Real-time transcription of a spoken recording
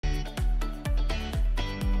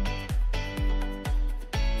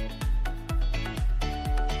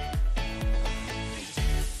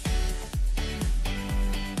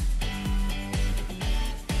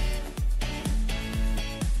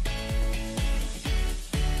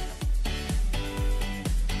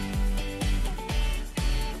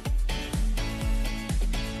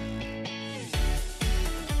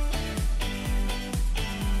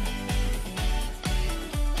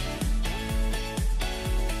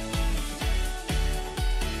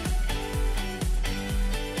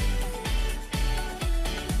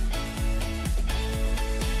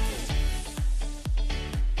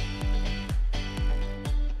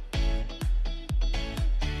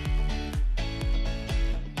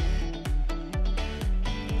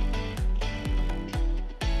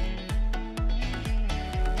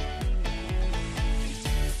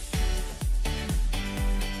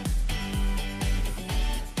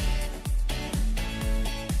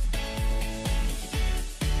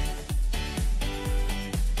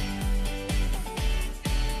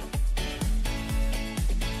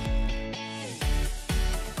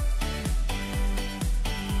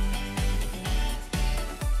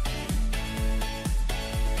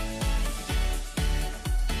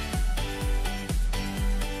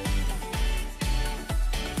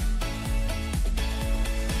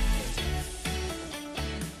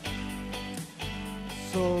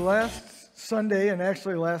last Sunday, and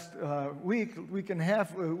actually last week and a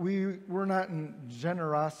half, we were not in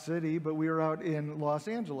Generosity, but we were out in Los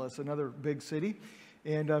Angeles, another big city,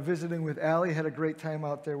 and visiting with Allie. Had a great time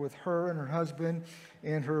out there with her and her husband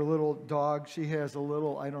and her little dog. She has a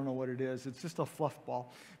little, I don't know what it is. It's just a fluff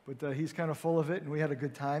ball, but he's kind of full of it, and we had a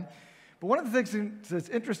good time. But one of the things that's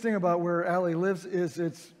interesting about where Allie lives is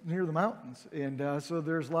it's near the mountains, and so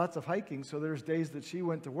there's lots of hiking. So there's days that she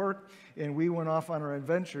went to work, and we went off on our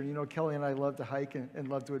adventure. You know, Kelly and I love to hike and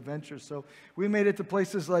love to adventure. So we made it to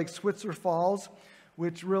places like Switzer Falls,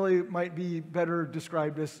 which really might be better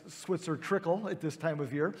described as Switzer Trickle at this time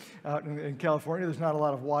of year. Out in California, there's not a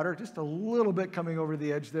lot of water, just a little bit coming over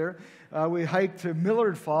the edge there. We hiked to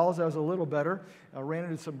Millard Falls. That was a little better. Ran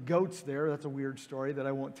into some goats there. That's a weird story that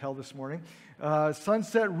I won't tell this morning.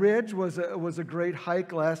 Sunset Ridge was a great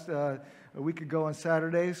hike a week ago on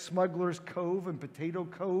Saturday. Smuggler's Cove and Potato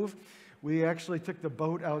Cove. We actually took the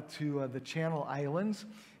boat out to the Channel Islands,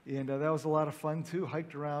 and that was a lot of fun too.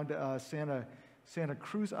 Hiked around Santa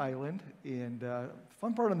Cruz Island, and the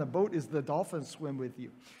fun part on the boat is the dolphins swim with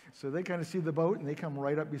you. So they kind of see the boat, and they come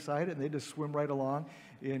right up beside it, and they just swim right along,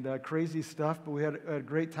 and crazy stuff, but we had a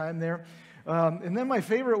great time there. And then my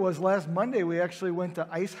favorite was last Monday, we actually went to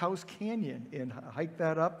Ice House Canyon and hiked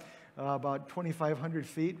that up about 2,500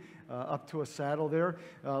 feet up to a saddle there.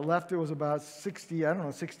 Left it was about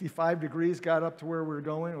 65 degrees, got up to where we were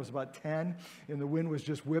going. It was about 10, and the wind was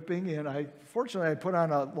just whipping. And fortunately, I put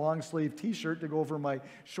on a long sleeve t-shirt to go over my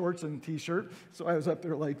shorts and t-shirt. So I was up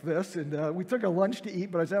there like this, and we took a lunch to eat,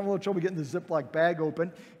 but I was having a little trouble getting the Ziploc bag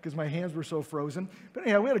open because my hands were so frozen. But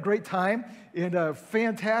anyhow, we had a great time, and a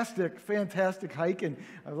fantastic hike. And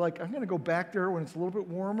I was like, I'm going to go back there when it's a little bit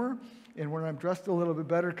warmer and when I'm dressed a little bit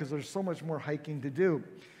better, because there's so much more hiking to do.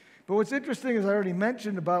 But what's interesting, as I already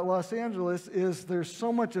mentioned about Los Angeles, is there's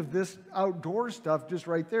so much of this outdoor stuff just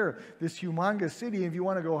right there. This humongous city, if you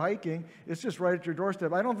want to go hiking, it's just right at your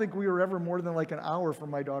doorstep. I don't think we were ever more than like an hour from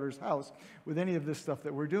my daughter's house with any of this stuff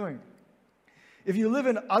that we're doing. If you live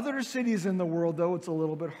in other cities in the world, though, it's a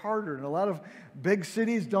little bit harder. And a lot of big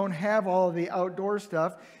cities don't have all of the outdoor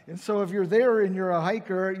stuff. And so if you're there and you're a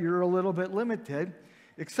hiker, you're a little bit limited.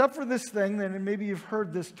 Except for this thing, and maybe you've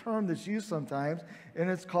heard this term that's used sometimes, and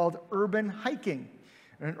it's called urban hiking.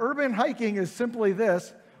 And urban hiking is simply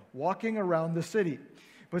this: walking around the city.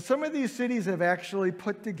 But some of these cities have actually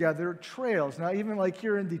put together trails. Now, even like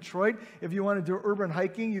here in Detroit, if you want to do urban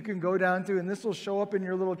hiking, you can go down to, and this will show up in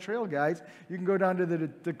your little trail guides, you can go down to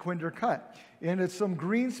the Quinder Cut. And it's some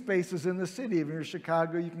green spaces in the city. If you're in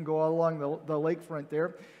Chicago, you can go all along the lakefront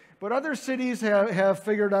there. But other cities have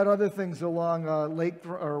figured out other things along lake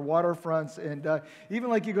or waterfronts, and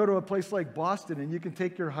even like you go to a place like Boston, and you can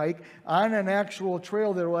take your hike on an actual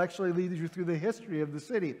trail that will actually lead you through the history of the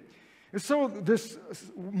city. And so this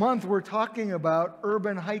month we're talking about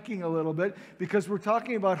urban hiking a little bit, because we're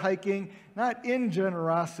talking about hiking not in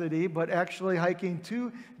generosity, but actually hiking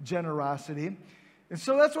to generosity. And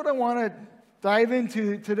so that's what I want to dive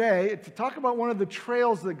into today, to talk about one of the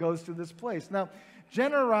trails that goes to this place. Now,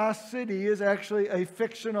 Generosity is actually a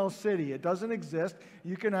fictional city. It doesn't exist.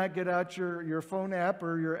 You cannot get out your phone app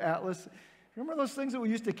or your atlas. Remember those things that we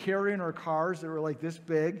used to carry in our cars that were like this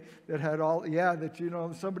big, that had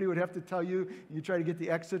somebody would have to tell you, you try to get the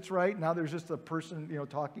exits right. Now there's just a person,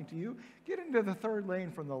 talking to you. Get into the third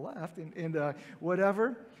lane from the left and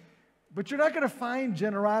whatever. But you're not going to find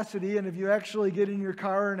generosity, and if you actually get in your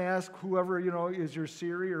car and ask whoever, is your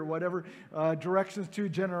Siri or whatever, directions to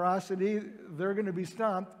generosity, they're going to be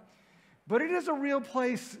stumped. But it is a real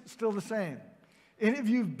place still the same. And if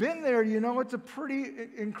you've been there, it's a pretty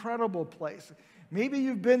incredible place. Maybe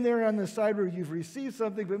you've been there on the side where you've received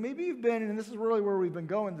something, but maybe you've been, and this is really where we've been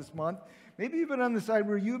going this month, maybe you've been on the side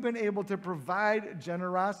where you've been able to provide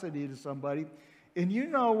generosity to somebody. And you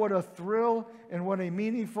know what a thrill and what a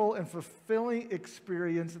meaningful and fulfilling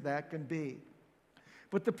experience that can be.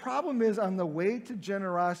 But the problem is, on the way to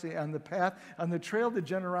generosity, on the path, on the trail to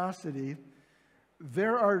generosity,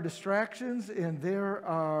 there are distractions, and there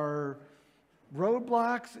are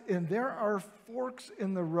roadblocks, and there are forks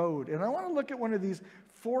in the road. And I want to look at one of these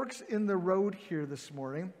forks in the road here this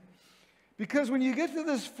morning. Because when you get to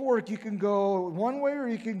this fork, you can go one way or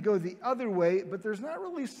you can go the other way, but there's not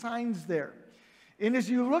really signs there. And as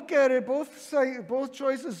you look at it, both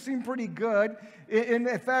choices seem pretty good. And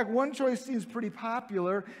in fact, one choice seems pretty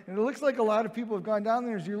popular, and it looks like a lot of people have gone down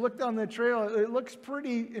there. As you look down the trail, it looks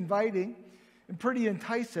pretty inviting and pretty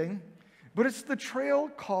enticing, but it's the trail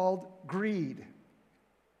called greed.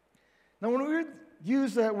 Now, when we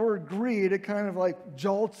use that word greed, it kind of like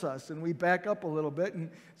jolts us, and we back up a little bit,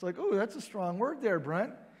 and it's like, oh, that's a strong word there,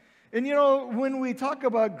 Brent. And you know, when we talk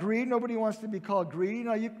about greed, nobody wants to be called greedy. You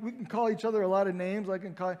know, we can call each other a lot of names. I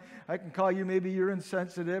can call you, maybe you're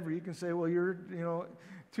insensitive, or you can say, well, you're,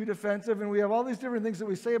 too defensive. And we have all these different things that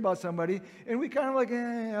we say about somebody, and we kind of like,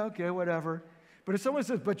 okay, whatever. But if someone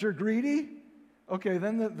says, but you're greedy, okay,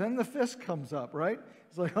 then the fist comes up, right?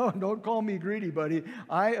 It's like, oh, don't call me greedy, buddy.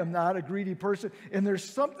 I am not a greedy person. And there's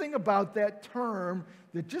something about that term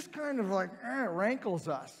that just kind of like rankles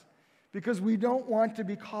us, because we don't want to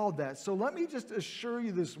be called that. So let me just assure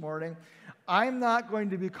you this morning, I'm not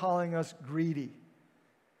going to be calling us greedy.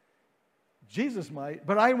 Jesus might,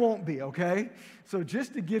 but I won't be, okay? So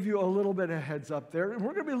just to give you a little bit of heads up there, and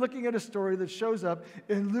we're going to be looking at a story that shows up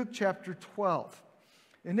in Luke chapter 12.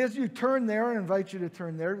 And as you turn there, I invite you to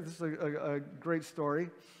turn there. This is a great story.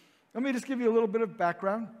 Let me just give you a little bit of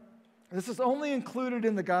background. This is only included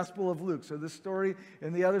in the Gospel of Luke, so this story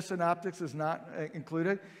in the other synoptics is not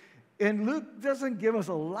included. And Luke doesn't give us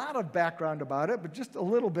a lot of background about it, but just a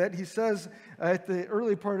little bit. He says at the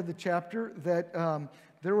early part of the chapter that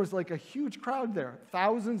there was like a huge crowd there,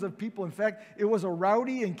 thousands of people. In fact, it was a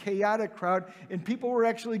rowdy and chaotic crowd, and people were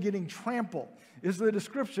actually getting trampled, is the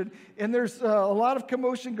description. And there's a lot of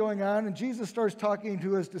commotion going on, and Jesus starts talking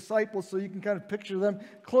to his disciples, so you can kind of picture them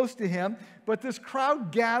close to him. But this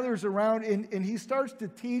crowd gathers around, and he starts to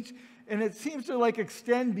teach, and it seems to like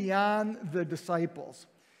extend beyond the disciples.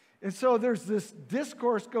 And so there's this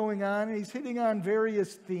discourse going on, and he's hitting on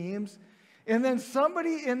various themes. And then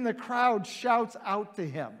somebody in the crowd shouts out to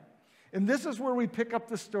him. And this is where we pick up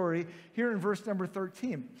the story here in verse number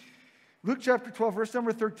 13. Luke chapter 12, verse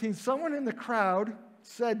number 13, someone in the crowd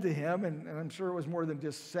said to him, and I'm sure it was more than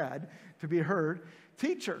just said, to be heard,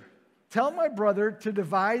 "Teacher, tell my brother to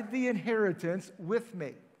divide the inheritance with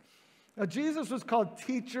me." Now, Jesus was called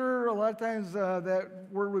teacher. A lot of times that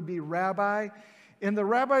word would be rabbi. And the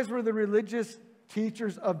rabbis were the religious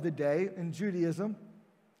teachers of the day in Judaism.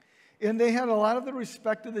 And they had a lot of the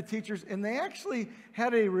respect of the teachers. And they actually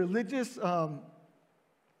had a religious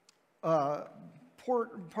part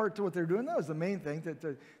to what they're doing. That was the main thing,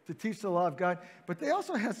 to teach the law of God. But they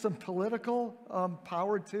also had some political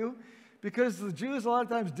power too, because the Jews a lot of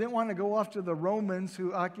times didn't want to go off to the Romans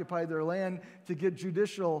who occupied their land to get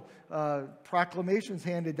judicial proclamations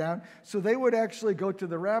handed down. So they would actually go to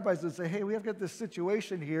the rabbis and say, hey, we have got this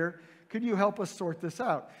situation here. Could you help us sort this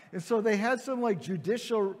out? And so they had some like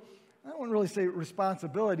judicial, I don't want to really say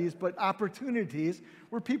responsibilities, but opportunities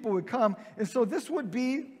where people would come. And so this would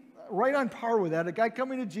be right on par with that. A guy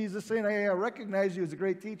coming to Jesus saying, hey, I recognize you as a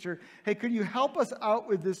great teacher. Hey, could you help us out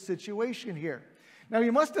with this situation here? Now, he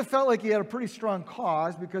must have felt like he had a pretty strong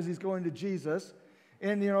cause because he's going to Jesus.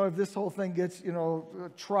 And, if this whole thing gets,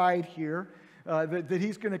 tried here, that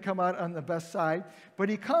he's going to come out on the best side. But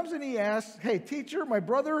he comes and he asks, hey, teacher, my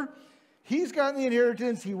brother, he's gotten the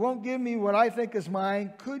inheritance. He won't give me what I think is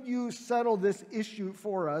mine. Could you settle this issue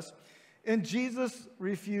for us? And Jesus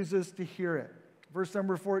refuses to hear it. Verse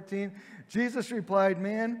number 14, Jesus replied,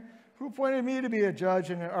 man, who appointed me to be a judge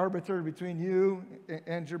and an arbiter between you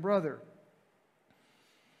and your brother?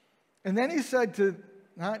 And then he said to,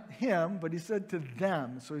 not him, but he said to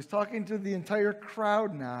them. So he's talking to the entire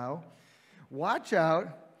crowd now. Watch out.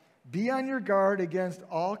 Be on your guard against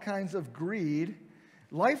all kinds of greed.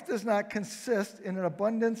 Life does not consist in an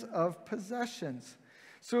abundance of possessions.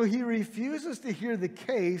 So he refuses to hear the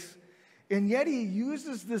case, and yet he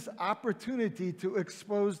uses this opportunity to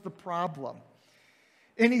expose the problem.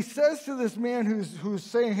 And he says to this man who's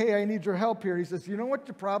saying, hey, I need your help here. He says, you know what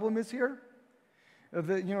the problem is here?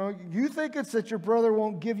 That, you think it's that your brother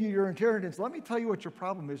won't give you your inheritance. Let me tell you what your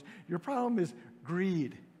problem is. Your problem is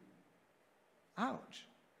greed. Ouch.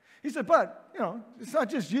 He said, but, it's not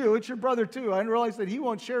just you, it's your brother too. I realize that he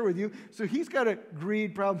won't share with you, so he's got a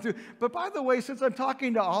greed problem too. But by the way, since I'm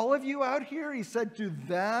talking to all of you out here, he said to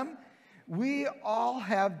them, we all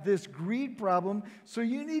have this greed problem, so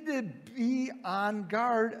you need to be on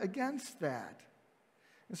guard against that.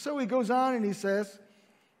 And so he goes on and he says,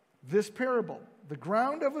 this parable. The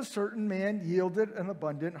ground of a certain man yielded an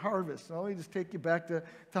abundant harvest. Now, let me just take you back to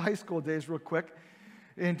high school days real quick,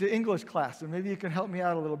 into English class, and maybe you can help me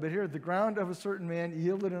out a little bit here. The ground of a certain man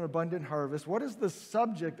yielded an abundant harvest. What is the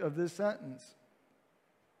subject of this sentence?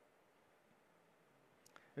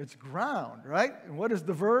 It's ground, right? And what is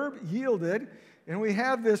the verb? Yielded. And we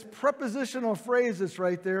have this prepositional phrase that's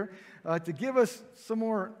right there to give us some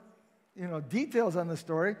more details on the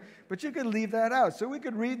story, but you could leave that out. So we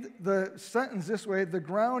could read the sentence this way: the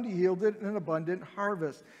ground yielded an abundant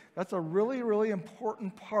harvest. That's a really, really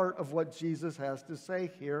important part of what Jesus has to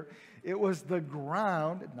say here. It was the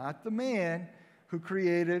ground, not the man, who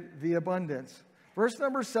created the abundance. Verse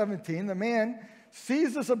number 17, the man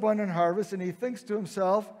sees this abundant harvest, and he thinks to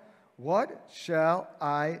himself, what shall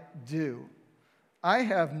I do? I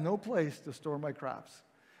have no place to store my crops.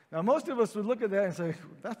 Now, most of us would look at that and say,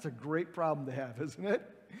 that's a great problem to have, isn't it?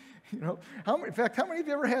 You know, in fact, how many of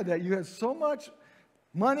you ever had that? You had so much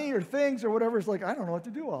money or things or whatever. It's like, I don't know what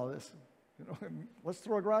to do all this. You know, let's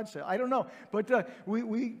throw a garage sale. I don't know. But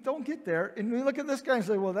we don't get there. And we look at this guy and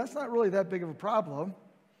say, well, that's not really that big of a problem,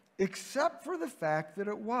 except for the fact that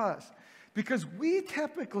it was. Because we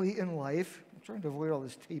typically in life, I'm trying to avoid all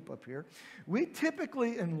this tape up here, we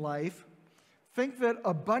typically in life think that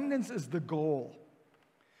abundance is the goal.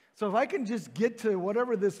 So if I can just get to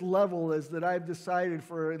whatever this level is that I've decided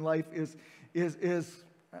for in life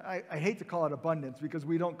I hate to call it abundance because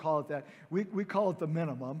we don't call it that. We call it the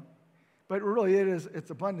minimum. But really it's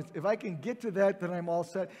abundance. If I can get to that, then I'm all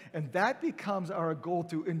set. And that becomes our goal,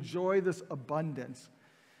 to enjoy this abundance.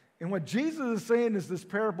 And what Jesus is saying is this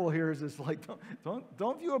parable here is like,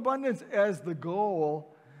 don't view abundance as the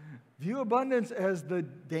goal. View abundance as the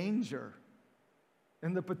danger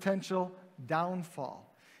and the potential downfall.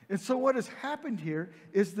 And so what has happened here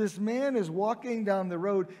is this man is walking down the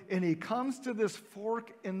road and he comes to this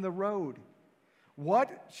fork in the road.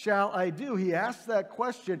 What shall I do? He asks that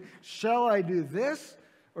question, shall I do this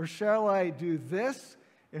or shall I do this?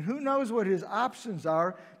 And who knows what his options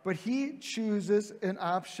are, but he chooses an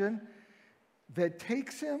option that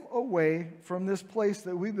takes him away from this place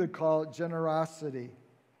that we would call generosity.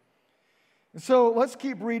 And so let's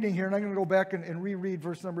keep reading here, and I'm going to go back and reread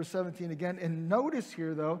verse number 17 again. And notice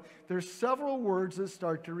here, though, there's several words that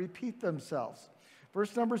start to repeat themselves.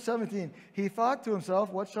 Verse number 17, he thought to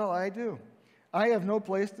himself, what shall I do? I have no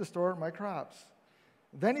place to store my crops.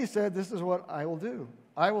 Then he said, this is what I will do.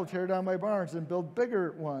 I will tear down my barns and build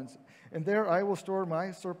bigger ones, and there I will store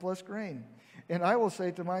my surplus grain. And I will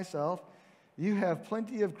say to myself, you have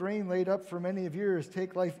plenty of grain laid up for many of years.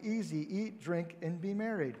 Take life easy, eat, drink, and be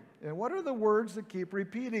merry. And what are the words that keep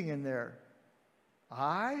repeating in there?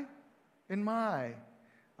 I and my.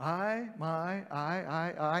 I, my,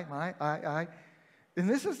 I, my, I. And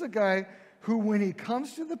this is the guy who, when he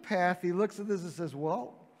comes to the path, he looks at this and says,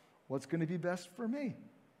 well, what's going to be best for me?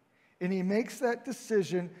 And he makes that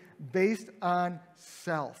decision based on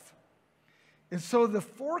self. And so the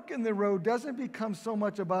fork in the road doesn't become so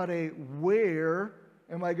much about a where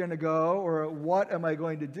am I going to go or what am I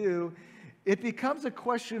going to do. It becomes a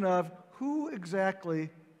question of who exactly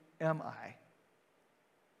am I?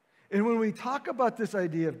 And when we talk about this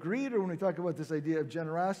idea of greed or when we talk about this idea of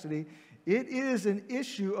generosity, it is an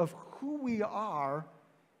issue of who we are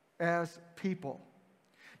as people.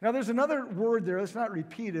 Now, there's another word there that's not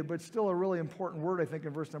repeated, but still a really important word, I think,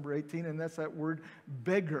 in verse number 18, and that's that word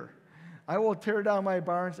beggar. I will tear down my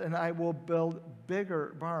barns and I will build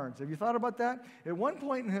bigger barns. Have you thought about that? At one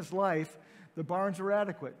point in his life, the barns were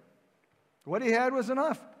adequate. What he had was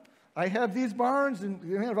enough. I have these barns, and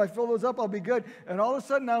if I fill those up, I'll be good. And all of a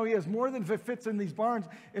sudden now he has more than fits in these barns.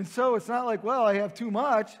 And so it's not like, well, I have too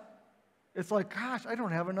much. It's like, gosh, I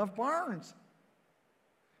don't have enough barns.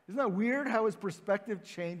 Isn't that weird how his perspective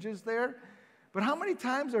changes there? But how many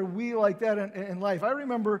times are we like that in life? I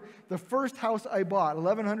remember the first house I bought,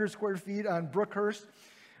 1,100 square feet on Brookhurst.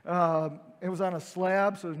 It was on a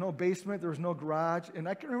slab, so there's no basement, there was no garage. And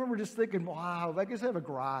I can remember just thinking, wow, if I could have a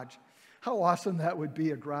garage, how awesome that would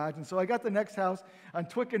be, a garage. And so I got the next house on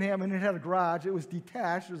Twickenham, and it had a garage. It was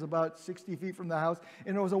detached. It was about 60 feet from the house,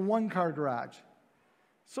 and it was a one-car garage.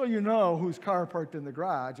 So you know whose car parked in the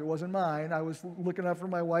garage. It wasn't mine. I was looking up for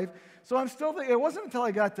my wife. So I'm still thinking, it wasn't until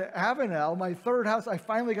I got to Avenel, my third house, I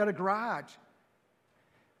finally got a garage.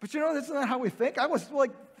 But you know, that's not how we think. I was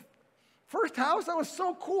like, first house, that was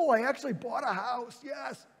so cool. I actually bought a house,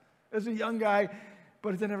 yes, as a young guy,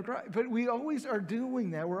 but it didn't have a garage. But we always are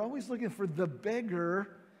doing that. We're always looking for the bigger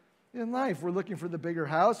in life. We're looking for the bigger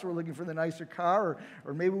house, we're looking for the nicer car,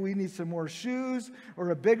 or maybe we need some more shoes,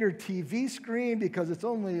 or a bigger TV screen because it's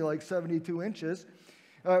only like 72 inches.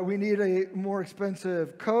 We need a more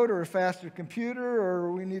expensive coat or a faster computer,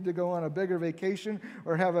 or we need to go on a bigger vacation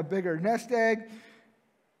or have a bigger nest egg.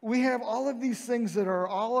 We have all of these things that are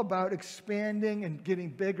all about expanding and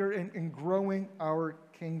getting bigger and growing our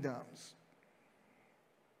kingdoms.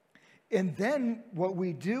 And then what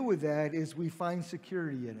we do with that is we find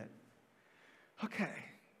security in it. Okay,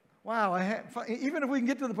 wow, even if we can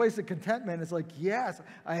get to the place of contentment, it's like, yes,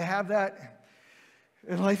 I have that,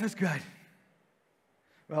 and life is good.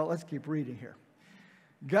 Well, let's keep reading here.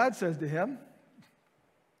 God says to him,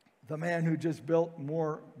 the man who just built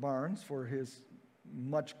more barns for his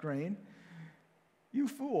much grain, you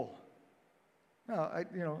fool. Now,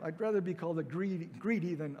 I'd rather be called a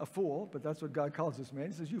greedy than a fool, but that's what God calls this man.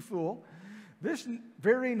 He says, you fool. this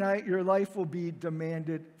very night your life will be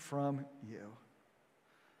demanded from you.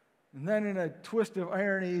 And then in a twist of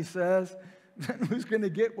irony, he says, then who's going to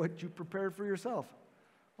get what you prepared for yourself?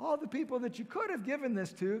 All the people that you could have given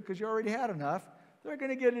this to, because you already had enough, they're going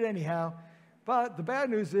to get it anyhow. But the bad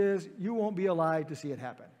news is you won't be alive to see it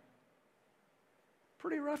happen.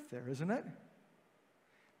 Pretty rough there, isn't it?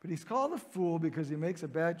 But he's called a fool because he makes a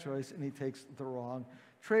bad choice and he takes the wrong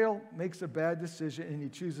trail, makes a bad decision, and he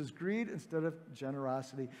chooses greed instead of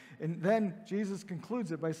generosity. And then Jesus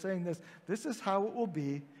concludes it by saying this is how it will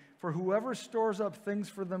be for whoever stores up things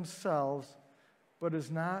for themselves but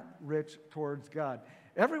is not rich towards God.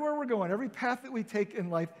 Everywhere we're going, every path that we take in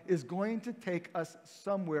life is going to take us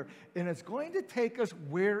somewhere, and it's going to take us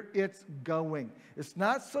where it's going. It's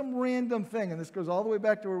not some random thing, and this goes all the way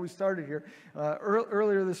back to where we started here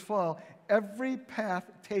earlier this fall. Every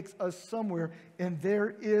path takes us somewhere, and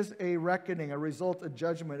there is a reckoning, a result, a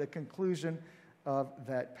judgment, a conclusion of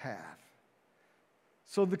that path.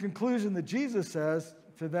 So the conclusion that Jesus says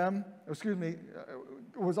to them,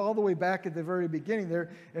 was all the way back at the very beginning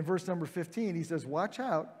there in verse number 15. He says, watch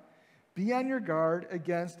out, be on your guard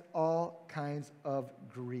against all kinds of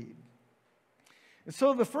greed. And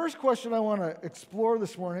so the first question I want to explore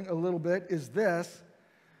this morning a little bit is this: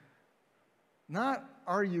 not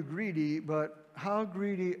are you greedy, but how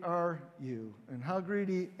greedy are you? And how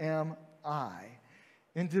greedy am I?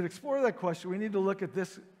 And to explore that question, we need to look at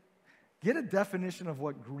this, get a definition of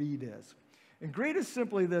what greed is. And greed is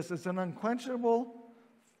simply this: it's an unquenchable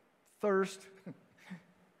thirst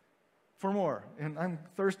for more. And I'm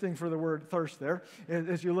thirsting for the word thirst there.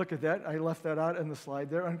 As you look at that, I left that out in the slide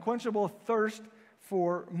there. Unquenchable thirst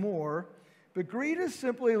for more. But greed is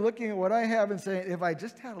simply looking at what I have and saying, if I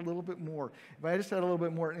just had a little bit more, if I just had a little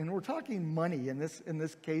bit more. And we're talking money in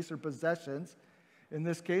this case, or possessions in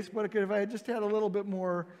this case. But if I just had a little bit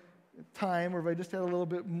more time, or if I just had a little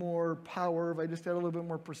bit more power, if I just had a little bit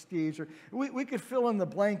more prestige, or we could fill in the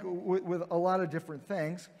blank with a lot of different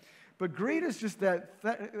things. But greed is just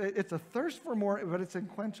it's a thirst for more, but it's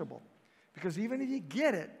unquenchable. Because even if you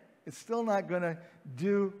get it, it's still not going to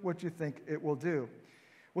do what you think it will do.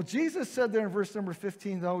 Well, Jesus said there in verse number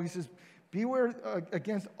 15, though, he says, beware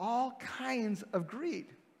against all kinds of greed.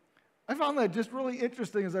 I found that just really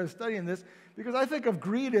interesting as I was studying this, because I think of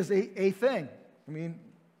greed as a thing. I mean,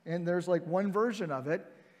 and there's like one version of it.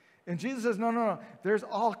 And Jesus says, no, there's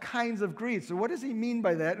all kinds of greed. So what does he mean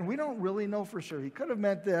by that? And we don't really know for sure. He could have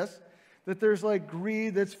meant this, that there's like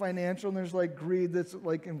greed that's financial, and there's like greed that's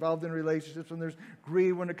like involved in relationships, and there's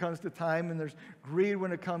greed when it comes to time, and there's greed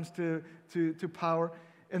when it comes to power.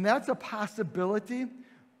 And that's a possibility.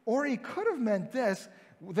 Or he could have meant this,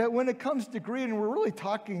 that when it comes to greed, and we're really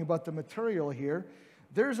talking about the material here,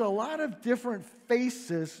 there's a lot of different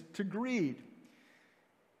faces to greed.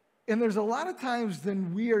 And there's a lot of times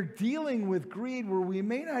then we are dealing with greed where we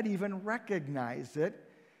may not even recognize it.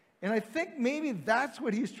 And I think maybe that's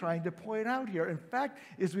what he's trying to point out here. In fact,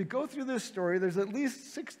 as we go through this story, there's at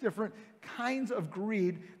least 6 different kinds of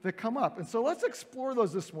greed that come up. And so let's explore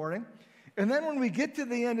those this morning. And then when we get to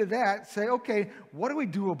the end of that, say, okay, what do we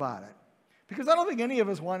do about it? Because I don't think any of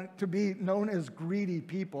us want to be known as greedy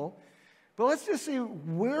people. But let's just see,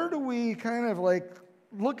 where do we kind of like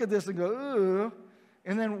look at this and go, ugh?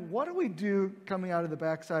 And then what do we do coming out of the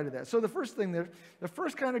backside of that? So the first thing there, the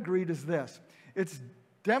first kind of greed is this. It's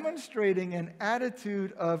demonstrating an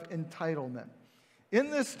attitude of entitlement. In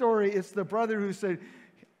this story, it's the brother who said,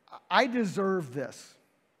 I deserve this.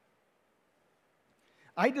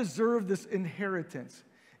 I deserve this inheritance.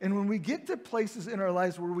 And when we get to places in our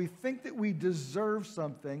lives where we think that we deserve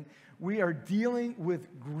something, we are dealing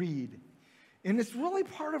with greed. And it's really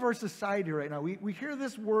part of our society right now. We hear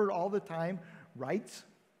this word all the time, rights.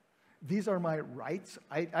 These are my rights.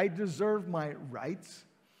 I deserve my rights.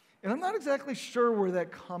 And I'm not exactly sure where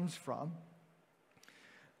that comes from.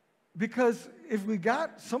 Because if we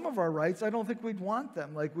got some of our rights, I don't think we'd want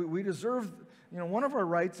them. Like we deserve, one of our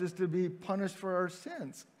rights is to be punished for our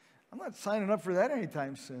sins. I'm not signing up for that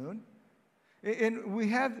anytime soon. And we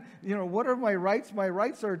have, what are my rights? My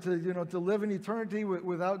rights are to live in eternity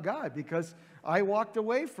without God, because I walked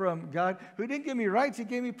away from God, who didn't give me rights. He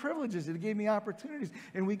gave me privileges. He gave me opportunities.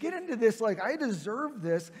 And we get into this like, I deserve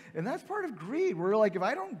this. And that's part of greed. We're like, if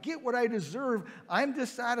I don't get what I deserve, I'm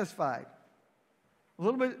dissatisfied. A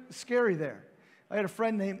little bit scary there. I had a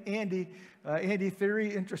friend named Andy. Andy,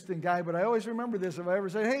 very interesting guy, but I always remember this. If I ever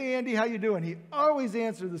said, hey, Andy, how you doing? He always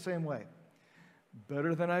answered the same way.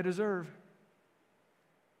 Better than I deserve.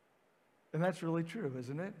 And that's really true,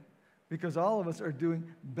 isn't it? Because all of us are doing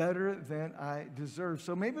better than I deserve.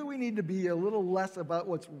 So maybe we need to be a little less about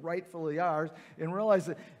what's rightfully ours and realize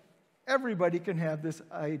that everybody can have this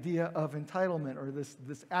idea of entitlement or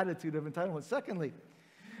this attitude of entitlement. Secondly,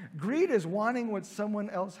 greed is wanting what someone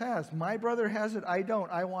else has. My brother has it, I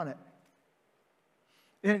don't, I want it.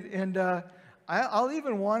 I'll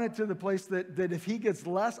even want it to the place that if he gets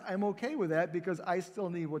less, I'm okay with that because I still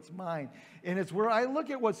need what's mine. And it's where I look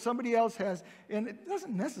at what somebody else has, and it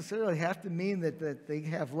doesn't necessarily have to mean that they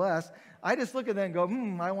have less. I just look at that and go,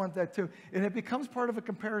 I want that too. And it becomes part of a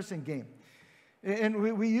comparison game.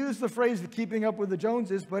 And we use the phrase, keeping up with the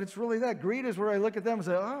Joneses, but it's really that. Greed is where I look at them and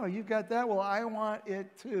say, oh, you've got that? Well, I want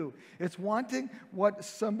it too. It's wanting what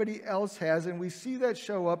somebody else has, and we see that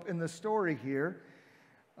show up in the story here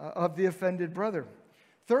of the offended brother.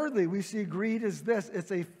 Thirdly, we see greed is this.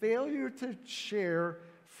 It's a failure to share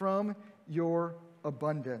from your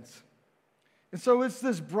abundance. And so it's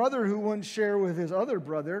this brother who wouldn't share with his other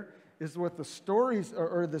brother, is what the stories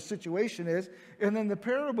or the situation is. And then the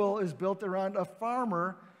parable is built around a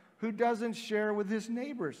farmer who doesn't share with his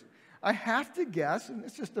neighbors. I have to guess, and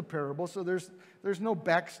it's just a parable, so there's no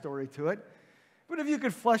backstory to it. But if you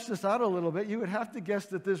could flesh this out a little bit, you would have to guess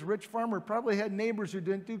that this rich farmer probably had neighbors who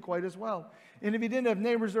didn't do quite as well. And if he didn't have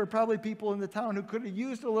neighbors, there were probably people in the town who could have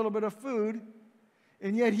used a little bit of food,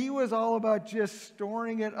 and yet he was all about just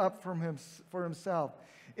storing it up for himself.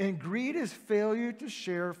 And greed is failure to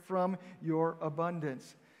share from your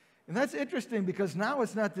abundance. And that's interesting because now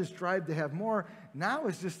it's not this drive to have more. Now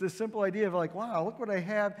it's just this simple idea of like, wow, look what I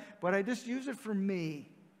have, but I just use it for me.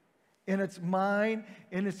 And it's mine,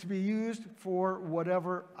 and it's to be used for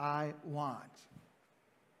whatever I want.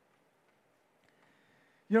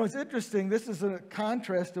 You know, it's interesting. This is a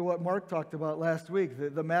contrast to what Mark talked about last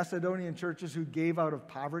week, the Macedonian churches who gave out of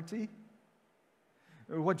poverty.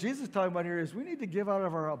 What Jesus is talking about here is we need to give out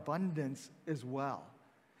of our abundance as well.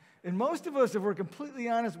 And most of us, if we're completely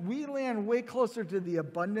honest, we land way closer to the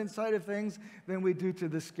abundance side of things than we do to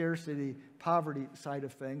the scarcity, poverty side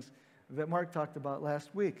of things that Mark talked about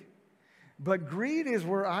last week. But greed is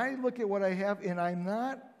where I look at what I have and I'm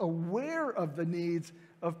not aware of the needs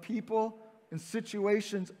of people and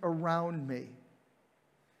situations around me.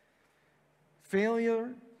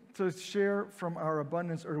 Failure to share from our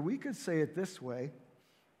abundance, or we could say it this way,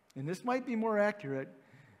 and this might be more accurate,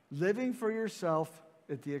 living for yourself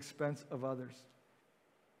at the expense of others.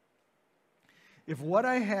 If what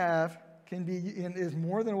I have is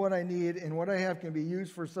more than what I need, and what I have can be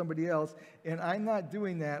used for somebody else, and I'm not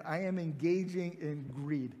doing that, I am engaging in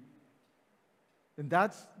greed. And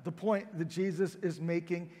that's the point that Jesus is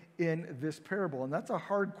making in this parable. And that's a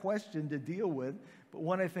hard question to deal with, but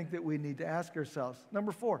one I think that we need to ask ourselves.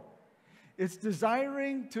 Number 4, it's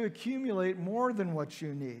desiring to accumulate more than what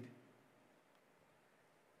you need.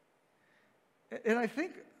 And I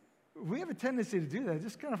think we have a tendency to do that. It's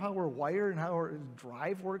just kind of how we're wired and how our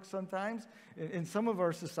drive works sometimes. In some of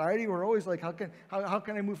our society, we're always like, how can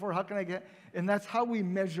I move forward? How can I get? And that's how we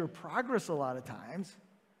measure progress a lot of times,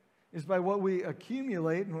 is by what we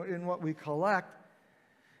accumulate and what we collect.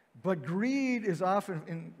 But greed is often,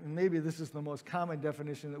 and maybe this is the most common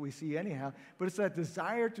definition that we see anyhow, but it's that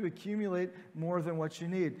desire to accumulate more than what you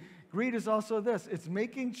need. Greed is also this. It's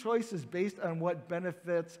making choices based on what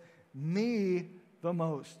benefits me the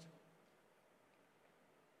most.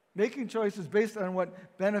 Making choices based on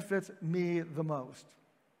what benefits me the most.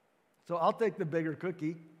 So I'll take the bigger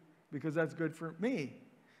cookie because that's good for me.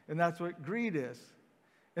 And that's what greed is.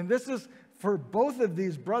 And this is for both of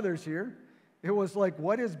these brothers here. It was like,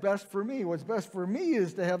 what is best for me? What's best for me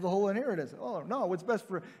is to have the whole inheritance. Oh, no, what's best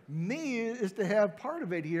for me is to have part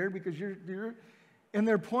of it here because you're and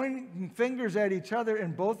they're pointing fingers at each other,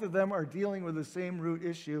 and both of them are dealing with the same root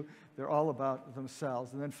issue. They're all about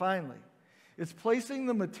themselves. And then finally, it's placing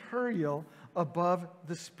the material above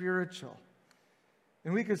the spiritual.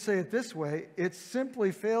 And we could say it this way, it's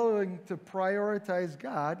simply failing to prioritize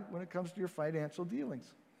God when it comes to your financial dealings.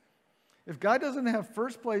 If God doesn't have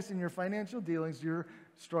first place in your financial dealings, you're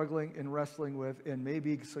struggling and wrestling with and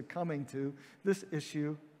maybe succumbing to this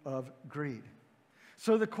issue of greed.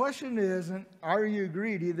 So the question isn't, are you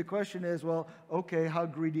greedy? The question is, well, okay, how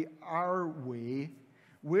greedy are we?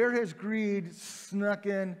 Where has greed sneaked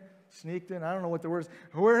in, I don't know what the word is.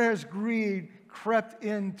 Where has greed crept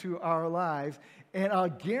into our lives? And I'll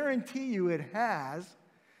guarantee you it has,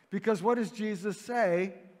 because what does Jesus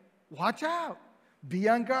say? Watch out. Be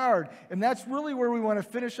on guard. And that's really where we want to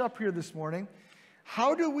finish up here this morning.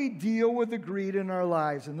 How do we deal with the greed in our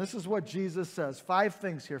lives? And this is what Jesus says. 5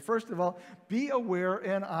 things here. First of all, be aware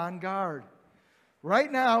and on guard.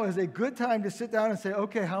 Right now is a good time to sit down and say,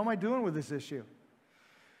 okay, how am I doing with this issue?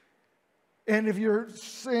 And if you're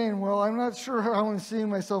saying, well, I'm not sure how I'm seeing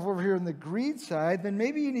myself over here on the greed side, then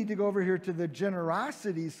maybe you need to go over here to the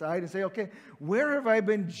generosity side and say, okay, where have I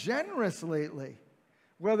been generous lately?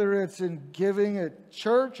 Whether it's in giving at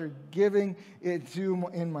church or giving it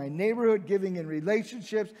in my neighborhood, giving in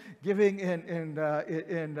relationships, giving in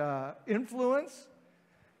influence.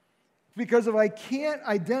 Because if I can't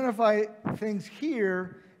identify things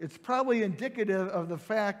here, it's probably indicative of the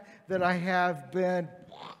fact that I have been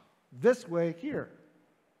this way here.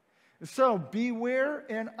 So beware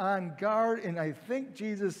and on guard. And I think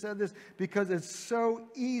Jesus said this because it's so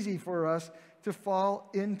easy for us to fall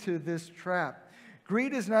into this trap.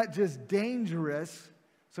 Greed is not just dangerous,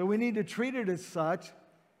 so we need to treat it as such.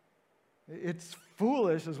 It's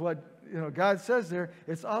foolish is what God says there.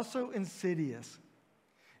 It's also insidious.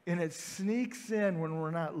 And it sneaks in when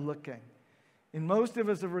we're not looking. And most of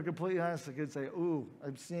us, if we're completely honest, could say, ooh,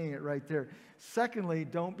 I'm seeing it right there. Secondly,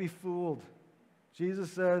 don't be fooled. Jesus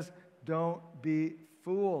says, don't be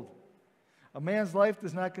fooled. A man's life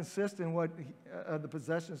does not consist in the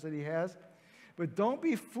possessions that he has. But don't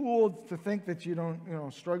be fooled to think that you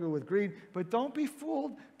don't struggle with greed. But don't be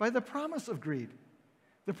fooled by the promise of greed.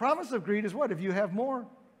 The promise of greed is what? If you have more,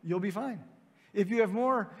 you'll be fine. If you have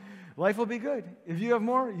more, life will be good. If you have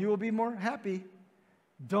more, you will be more happy.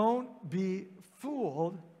 Don't be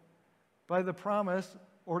fooled by the promise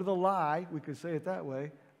or the lie, we could say it that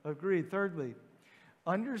way, of greed. Thirdly,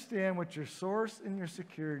 understand what your source and your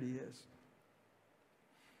security is.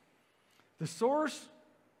 The source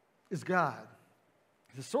is God.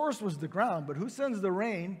 The source was the ground, but who sends the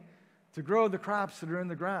rain to grow the crops that are in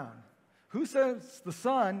the ground? Who sends the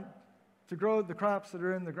sun to grow the crops that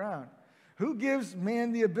are in the ground? Who gives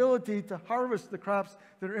man the ability to harvest the crops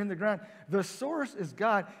that are in the ground? The source is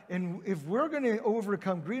God. And if we're going to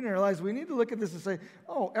overcome greed in our lives, we need to look at this and say,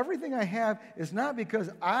 oh, everything I have is not because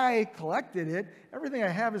I collected it. Everything I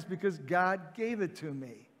have is because God gave it to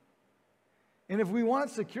me. And if we want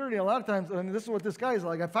security, a lot of times, and this is what this guy is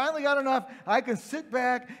like, I finally got enough, I can sit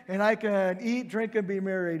back and I can eat, drink, and be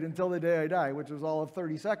married until the day I die, which was all of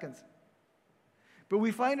 30 seconds. But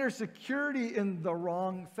we find our security in the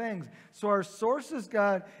wrong things. So our source is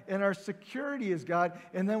God and our security is God.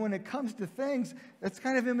 And then when it comes to things, that's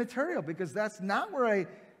kind of immaterial because that's not where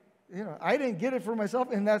I didn't get it for myself,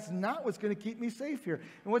 and that's not what's going to keep me safe here.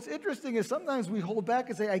 And what's interesting is sometimes we hold back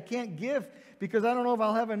and say, I can't give because I don't know if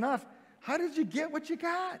I'll have enough. How did you get what you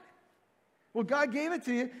got? Well, God gave it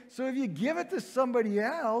to you. So if you give it to somebody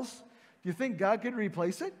else, do you think God could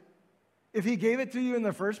replace it? If he gave it to you in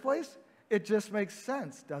the first place? It just makes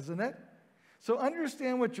sense, doesn't it? So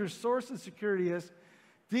understand what your source of security is.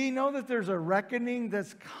 Do you know that there's a reckoning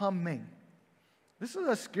that's coming? This is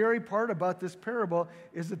a scary part about this parable,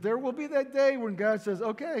 is that there will be that day when God says,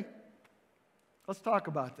 okay, let's talk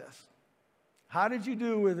about this. How did you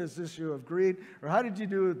do with this issue of greed? Or how did you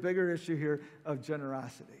do with the bigger issue here of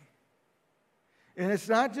generosity? And it's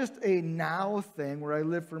not just a now thing where I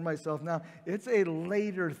live for myself now. It's a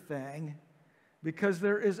later thing because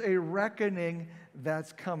there is a reckoning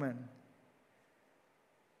that's coming.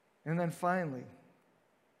 And then finally,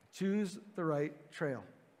 choose the right trail.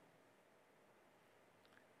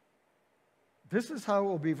 This is how it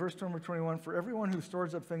will be, verse number 21, for everyone who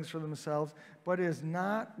stores up things for themselves, but is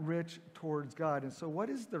not rich towards God. And so what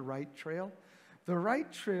is the right trail? The right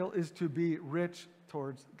trail is to be rich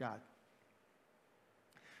towards God.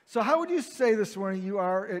 So how would you say this morning you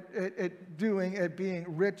are at being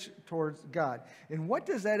rich towards God? And what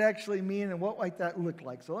does that actually mean and what might that look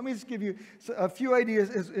like? So let me just give you a few ideas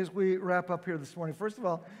as we wrap up here this morning. First of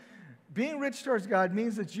all, being rich towards God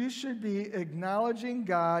means that you should be acknowledging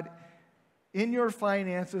God in your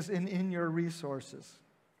finances and in your resources.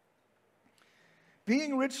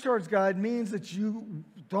 Being rich towards God means that you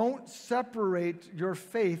don't separate your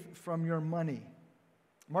faith from your money.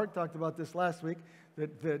 Mark talked about this last week,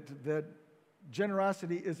 that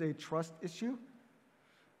generosity is a trust issue.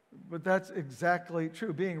 But that's exactly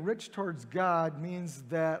true. Being rich towards God means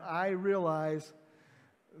that I realize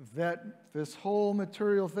that this whole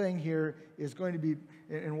material thing here is going to be,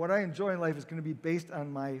 and what I enjoy in life is going to be based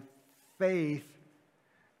on my faith,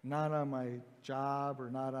 not on my job or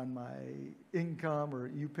not on my income, or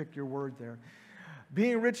you pick your word there.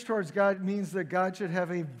 Being rich towards God means that God should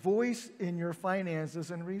have a voice in your finances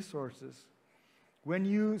and resources. When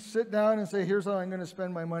you sit down and say, here's how I'm going to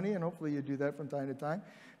spend my money, and hopefully you do that from time to time,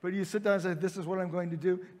 but you sit down and say, this is what I'm going to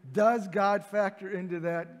do, does God factor into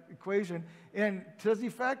that equation? And does he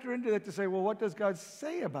factor into that to say, well, what does God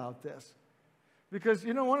say about this? Because,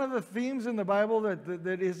 one of the themes in the Bible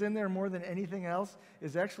that is in there more than anything else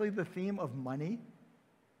is actually the theme of money.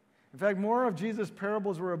 In fact, more of Jesus'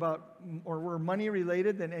 parables were money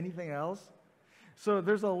related than anything else. So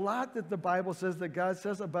there's a lot that the Bible says that God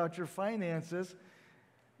says about your finances.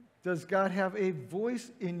 Does God have a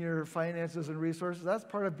voice in your finances and resources? That's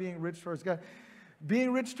part of being rich towards God.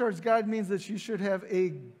 Being rich towards God means that you should have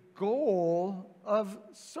a goal of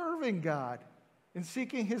serving God and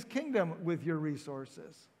seeking His kingdom with your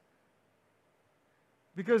resources.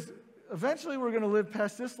 Because eventually we're going to live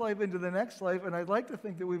past this life into the next life, and I'd like to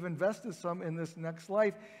think that we've invested some in this next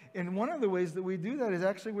life. And one of the ways that we do that is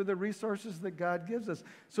actually with the resources that God gives us.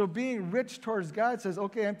 So being rich towards God says,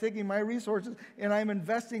 okay, I'm taking my resources and I'm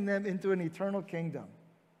investing them into an eternal kingdom.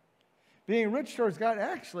 Being rich towards God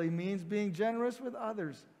actually means being generous with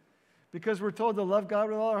others, because we're told to love God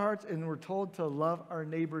with all our hearts, and we're told to love our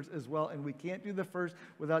neighbors as well. And we can't do the first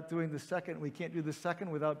without doing the second. We can't do the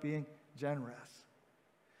second without being generous.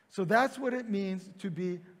 So that's what it means to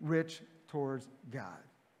be rich towards God.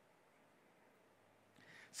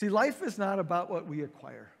 See, life is not about what we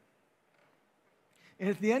acquire. And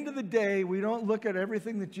at the end of the day, we don't look at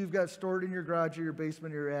everything that you've got stored in your garage or your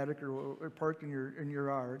basement or your attic or parked in your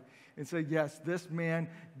yard and say, yes, this man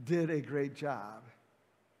did a great job.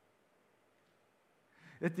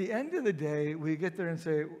 At the end of the day, we get there and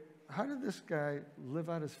say, how did this guy live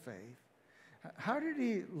out his faith? How did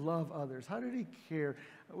he love others? How did he care?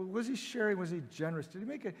 Was he sharing? Was he generous? Did he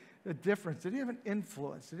make a difference? Did he have an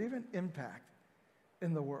influence? Did he have an impact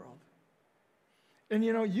in the world? And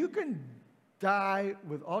you know, you can die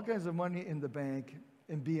with all kinds of money in the bank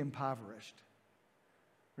and be impoverished.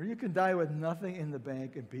 Or you can die with nothing in the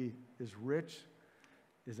bank and be as rich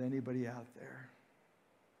as anybody out there.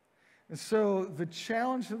 And so the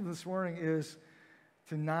challenge of this morning is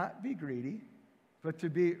to not be greedy, but to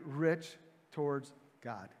be rich towards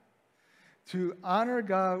God. To honor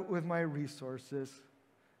God with my resources,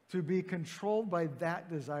 to be controlled by that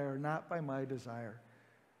desire, not by my desire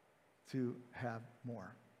to have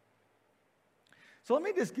more. So let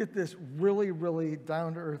me just get this really, really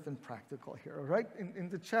down to earth and practical here, all right?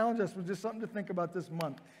 And to challenge us with just something to think about this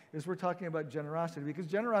month is we're talking about generosity, because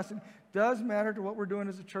generosity does matter to what we're doing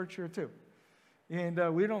as a church here too.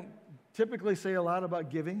 And we don't typically say a lot about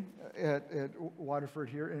giving at Waterford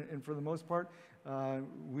here, and for the most part,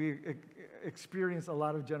 we experience a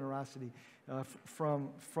lot of generosity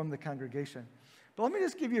from the congregation. But let me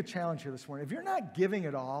just give you a challenge here this morning. If you're not giving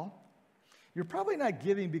at all, you're probably not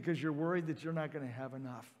giving because you're worried that you're not going to have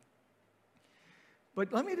enough.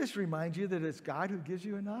 But let me just remind you that it's God who gives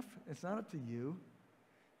you enough. It's not up to you.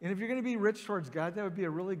 And if you're going to be rich towards God, that would be a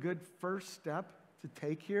really good first step to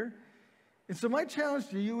take here. And so my challenge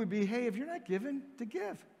to you would be, hey, if you're not giving, to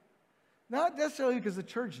give. Not necessarily because the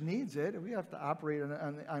church needs it. We have to operate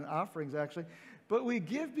on offerings, actually. But we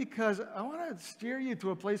give because I want to steer you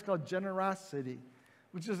to a place called generosity,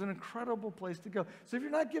 which is an incredible place to go. So if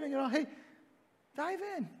you're not giving at all, hey, dive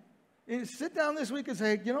in. And sit down this week and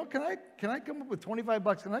say, you know, can I come up with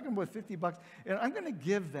 $25? Can I come up with $50? And I'm going to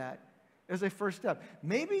give that as a first step.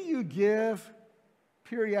 Maybe you give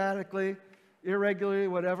periodically, irregularly,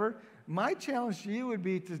 whatever. My challenge to you would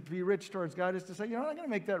be to be rich towards God is to say, you know, I'm going to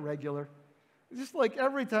make that regular. Just like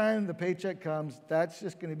every time the paycheck comes, that's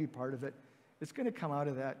just going to be part of it. It's going to come out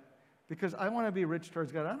of that because I want to be rich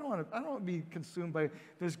towards God. I don't want to be consumed by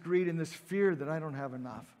this greed and this fear that I don't have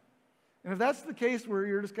enough. And if that's the case where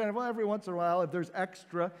you're just kind of, well, every once in a while, if there's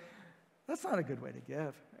extra, that's not a good way to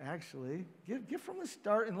give, actually. Give from the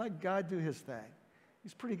start and let God do His thing.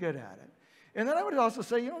 He's pretty good at it. And then I would also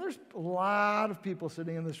say, you know, there's a lot of people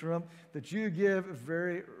sitting in this room that you give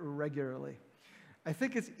very regularly. I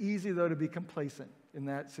think it's easy, though, to be complacent in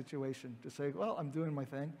that situation, to say, well, I'm doing my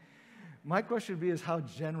thing. My question would be is how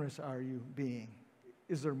generous are you being?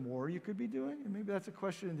 Is there more you could be doing? And maybe that's a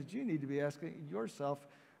question that you need to be asking yourself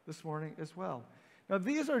this morning as well. Now,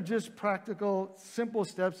 these are just practical, simple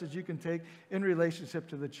steps that you can take in relationship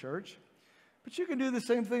to the church. But you can do the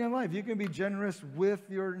same thing in life. You can be generous with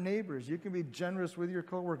your neighbors. You can be generous with your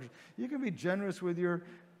coworkers. You can be generous with your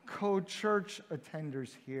co-church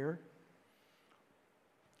attenders here.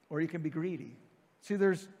 Or you can be greedy. See,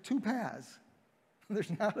 there's two paths.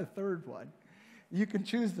 There's not a third one. You can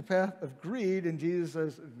choose the path of greed, and Jesus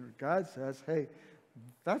says, God says, hey,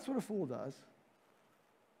 that's what a fool does.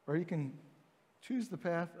 Or you can choose the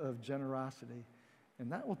path of generosity,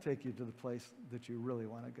 and that will take you to the place that you really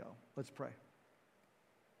want to go. Let's pray.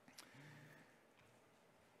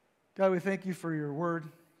 God, we thank you for your word.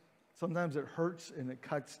 Sometimes it hurts and it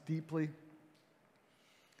cuts deeply.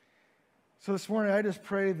 So this morning, I just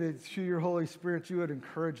pray that through your Holy Spirit, you would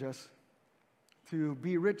encourage us to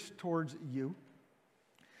be rich towards you,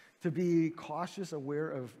 to be cautious, aware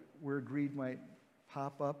of where greed might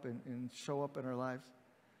pop up and show up in our lives.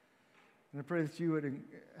 And I pray that you would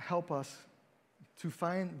help us to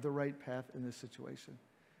find the right path in this situation.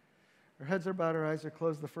 Our heads are bowed, our eyes are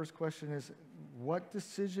closed. The first question is, what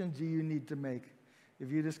decision do you need to make?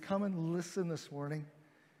 If you just come and listen this morning,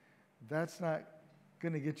 that's not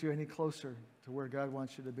going to get you any closer to where God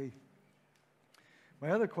wants you to be.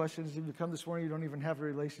 My other question is, if you come this morning, you don't even have a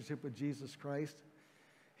relationship with Jesus Christ,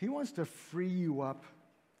 he wants to free you up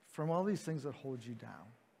from all these things that hold you down.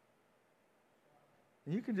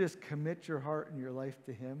 And you can just commit your heart and your life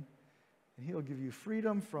to him, and he'll give you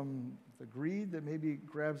freedom from the greed that maybe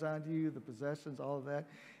grabs onto you, the possessions, all of that,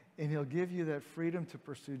 and he'll give you that freedom to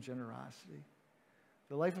pursue generosity.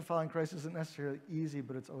 The life of following Christ isn't necessarily easy,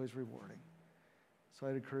 but it's always rewarding. So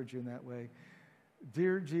I'd encourage you in that way.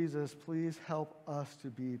 Dear Jesus, please help us to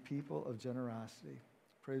be people of generosity.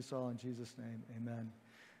 Praise all in Jesus' name, amen.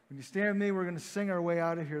 When you stand with me, we're going to sing our way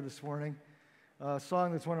out of here this morning. A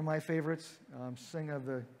song that's one of my favorites. Sing of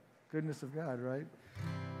the goodness of God, right?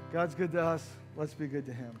 God's good to us. Let's be good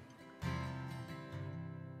to him.